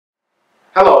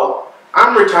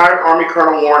retired Army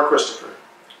Colonel Warren Christopher,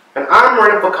 and I'm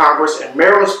running for Congress in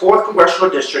Maryland's 4th Congressional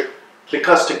District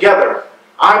because together,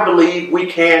 I believe we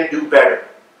can do better.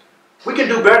 We can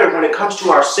do better when it comes to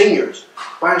our seniors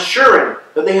by ensuring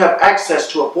that they have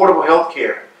access to affordable health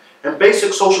care and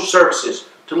basic social services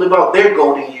to live out their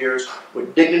golden years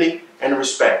with dignity and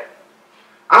respect.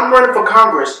 I'm running for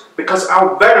Congress because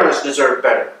our veterans deserve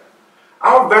better.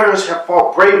 Our veterans have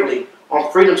fought bravely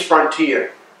on freedom's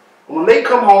frontier. And when they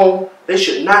come home, they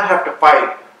should not have to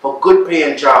fight for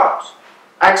good-paying jobs,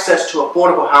 access to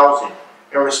affordable housing,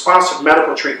 and responsive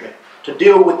medical treatment to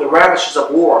deal with the ravages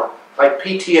of war like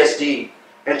PTSD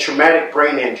and traumatic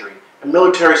brain injury and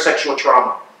military sexual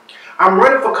trauma. I'm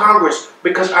running for Congress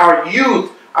because our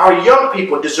youth, our young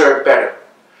people deserve better.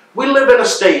 We live in a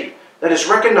state that is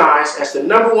recognized as the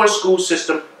 #1 school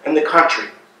system in the country.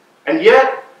 And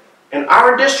yet, in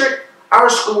our district, our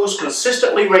schools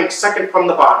consistently rank second from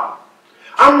the bottom.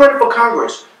 I'm running for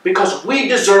Congress because we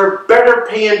deserve better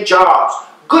paying jobs,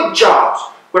 good jobs,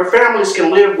 where families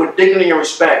can live with dignity and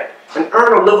respect and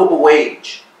earn a livable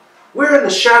wage. We're in the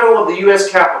shadow of the U.S.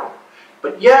 Capitol,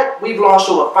 but yet we've lost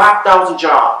over 5,000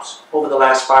 jobs over the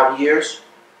last 5 years.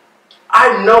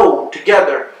 I know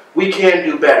together we can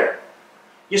do better.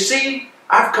 You see,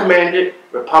 I've commanded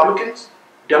Republicans,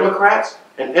 Democrats,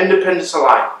 and independents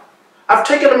alike. I've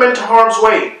taken them into harm's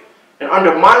way, and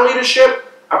under my leadership,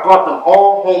 I brought them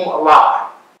all home alive.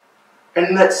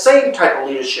 And that same type of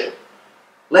leadership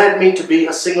led me to be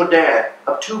a single dad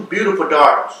of 2 beautiful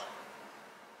daughters.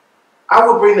 I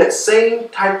will bring that same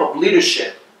type of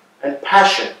leadership and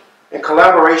passion and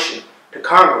collaboration to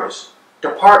Congress to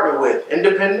partner with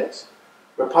independents,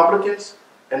 Republicans,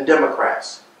 and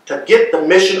Democrats to get the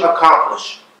mission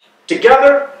accomplished.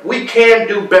 Together, we can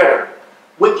do better.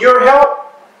 With your help,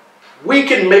 we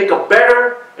can make a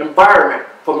better environment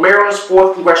for Maryland's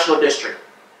 4th Congressional District.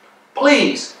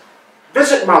 Please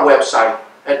visit my website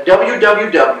at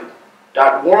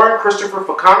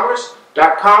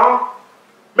www.warrenchristopherforcongress.com.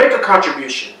 Make a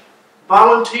contribution,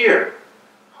 volunteer,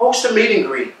 host a meet and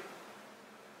greet.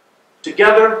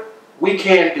 Together, we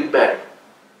can do better.